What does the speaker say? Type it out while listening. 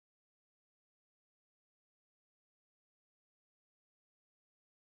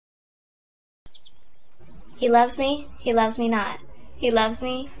He loves me not. He loves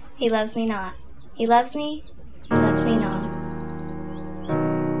me not. He loves me not.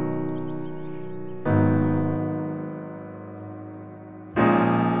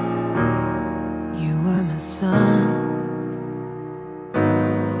 You were my sun,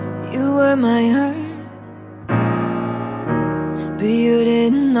 you were my earth, but you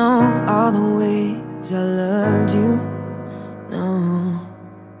didn't know all the ways I loved you, no.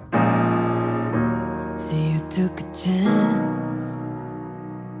 So you took a chance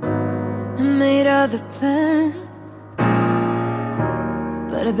and made other plans,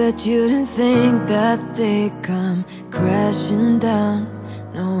 but I bet you didn't think that they'd come crashing down,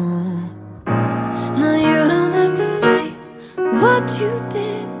 no. Now you don't have to say what you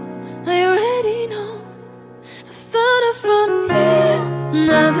did, I already know. I found it from here.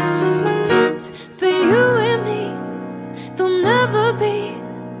 Now there's just no chance for you and me. There'll never be.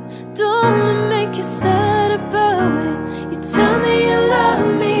 Don't wanna make you sad about it. You tell me you love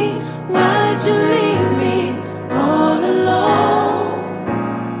me, why did you leave me all alone?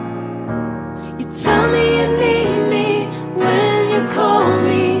 You tell me you need me when you call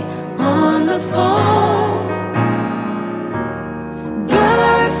me on the phone. Girl,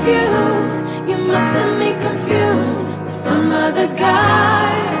 I refuse. You must have me confused with some other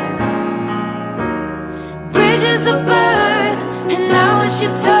guy. Bridges are burned, and now it's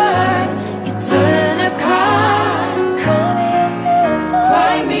your turn. You turn to cry. Cry me a river.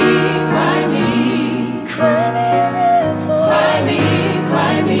 Cry me, cry me. Cry me a river. Cry me,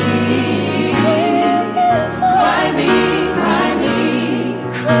 cry me. Cry me a river. Cry me, cry me.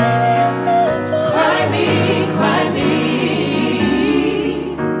 Cry me a river. Cry me, cry me.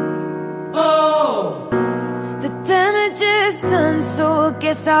 Oh, the damage is done, so I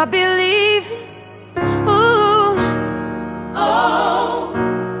guess I'll be leaving. Ooh, oh,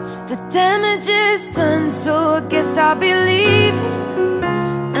 the damage is done, so I guess I'll be leaving.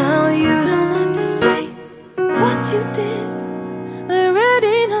 Now you don't have to say what you did,